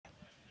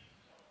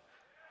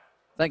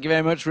Thank you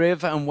very much,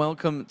 Riv, and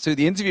welcome to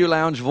the interview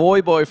lounge,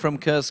 Voyboy from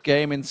Curse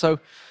Gaming.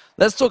 So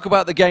let's talk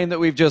about the game that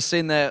we've just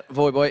seen there,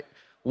 Voyboy.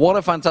 What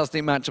a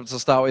fantastic matchup to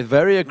start with.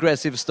 Very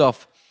aggressive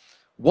stuff.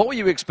 What were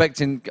you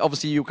expecting?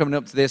 Obviously, you were coming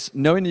up to this,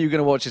 knowing that you were going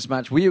to watch this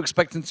match. Were you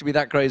expecting it to be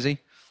that crazy?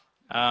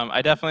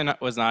 I definitely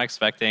was not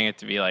expecting it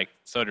to be like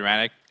so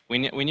dramatic. We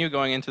knew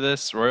going into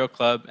this, Royal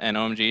Club and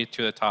OMG,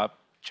 two of the top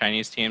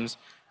Chinese teams.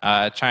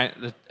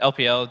 The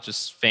LPL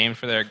just famed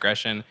for their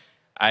aggression.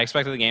 I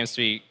expected the games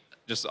to be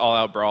just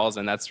all-out brawls,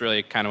 and that's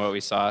really kind of what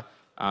we saw.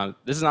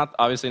 This is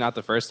obviously not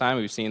the first time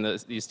we've seen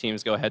these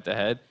teams go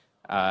head-to-head.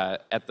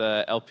 At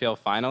the LPL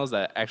finals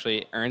that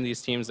actually earned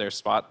these teams their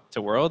spot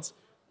to Worlds.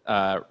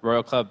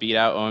 Royal Club beat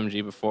out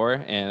OMG before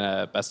in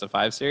a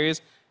best-of-5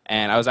 series,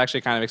 and I was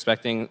actually kind of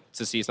expecting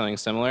to see something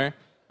similar.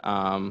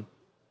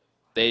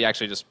 They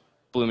actually just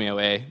blew me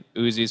away.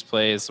 Uzi's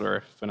plays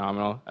were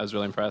phenomenal. I was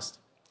really impressed.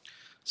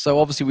 So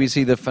obviously we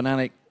see the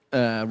Fnatic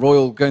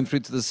Royal going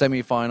through to the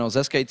semi-finals.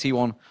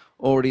 SKT1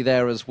 already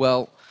there as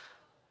well.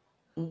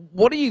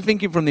 What are you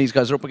thinking from these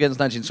guys? They're up against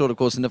Najin Sword, of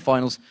course, in the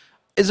finals.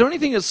 Is there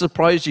anything that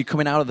surprised you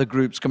coming out of the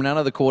groups, coming out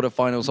of the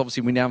quarterfinals?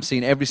 Obviously, we now have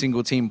seen every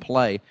single team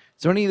play.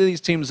 Is there any of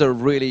these teams that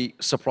have really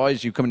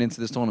surprised you coming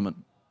into this tournament?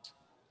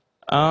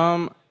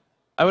 I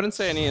wouldn't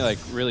say any like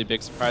really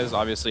big surprises.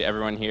 Obviously,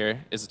 everyone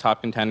here is a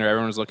top contender.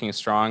 Everyone's looking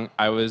strong.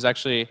 I was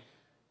actually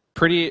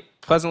pretty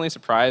pleasantly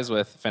surprised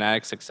with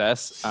Fnatic's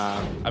success.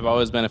 I've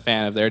always been a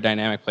fan of their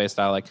dynamic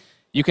playstyle. Like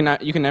you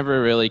can never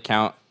really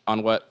count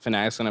on what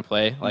Fnatic's going to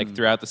play like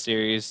throughout the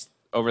series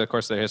over the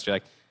course of their history.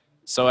 Like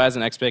so as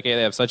an XPK,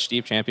 they have such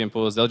deep champion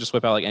pools. They'll just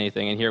whip out like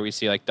anything. And here we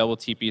see like double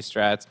TP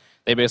strats.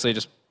 They basically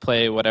just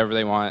play whatever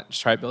they want,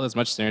 just try to build as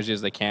much synergy as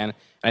they can.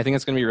 And I think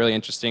it's going to be really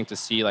interesting to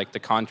see like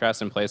the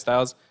contrast in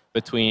playstyles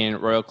between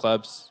Royal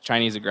Club's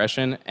Chinese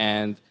aggression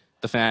and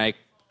the Fnatic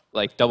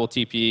like double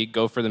TP,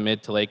 go for the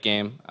mid to late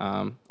game.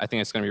 I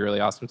think it's going to be really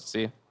awesome to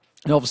see.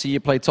 And obviously, you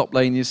play top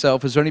lane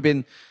yourself. Has there any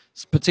been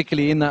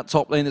particularly in that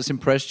top lane that's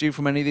impressed you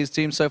from any of these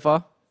teams so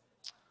far?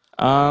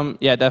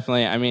 Yeah,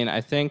 definitely. I mean,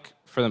 I think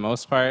for the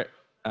most part,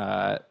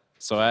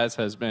 Soaz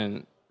has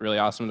been really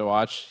awesome to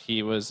watch.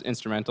 He was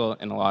instrumental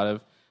in a lot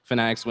of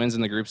Fnatic's wins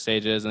in the group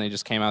stages, and they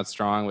just came out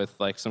strong with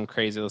like some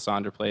crazy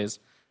Lissandra plays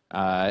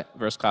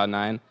versus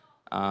Cloud9.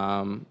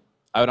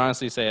 I would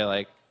honestly say,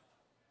 like,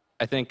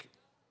 I think,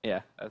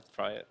 yeah, that's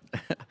probably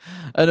it.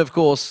 And of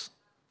course,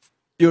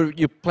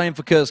 you're playing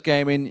for Curse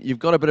Gaming. You've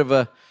got a bit of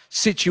a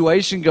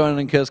situation going on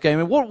in Curse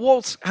Gaming.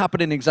 What's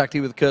happening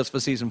exactly with Curse for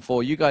Season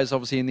 4? You guys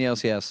obviously in the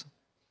LCS.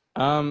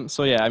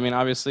 So yeah, I mean,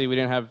 obviously we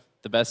didn't have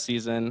the best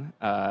season.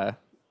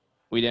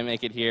 We didn't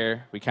make it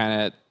here. We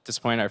kind of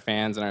disappointed our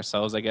fans and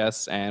ourselves, I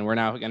guess, and we're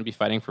now going to be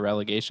fighting for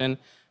relegation.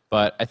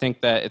 But I think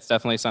that it's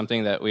definitely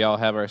something that we all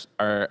have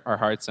our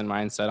hearts and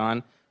minds set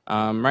on.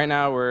 Right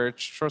now, we're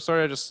sort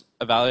of just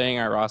evaluating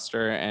our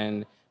roster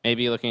and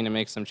maybe looking to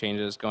make some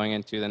changes going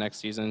into the next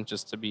season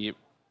just to be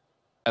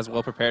as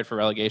well prepared for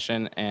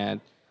relegation and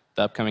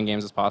the upcoming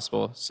games as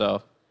possible.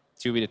 So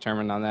to be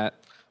determined on that.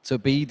 To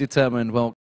be determined. Well,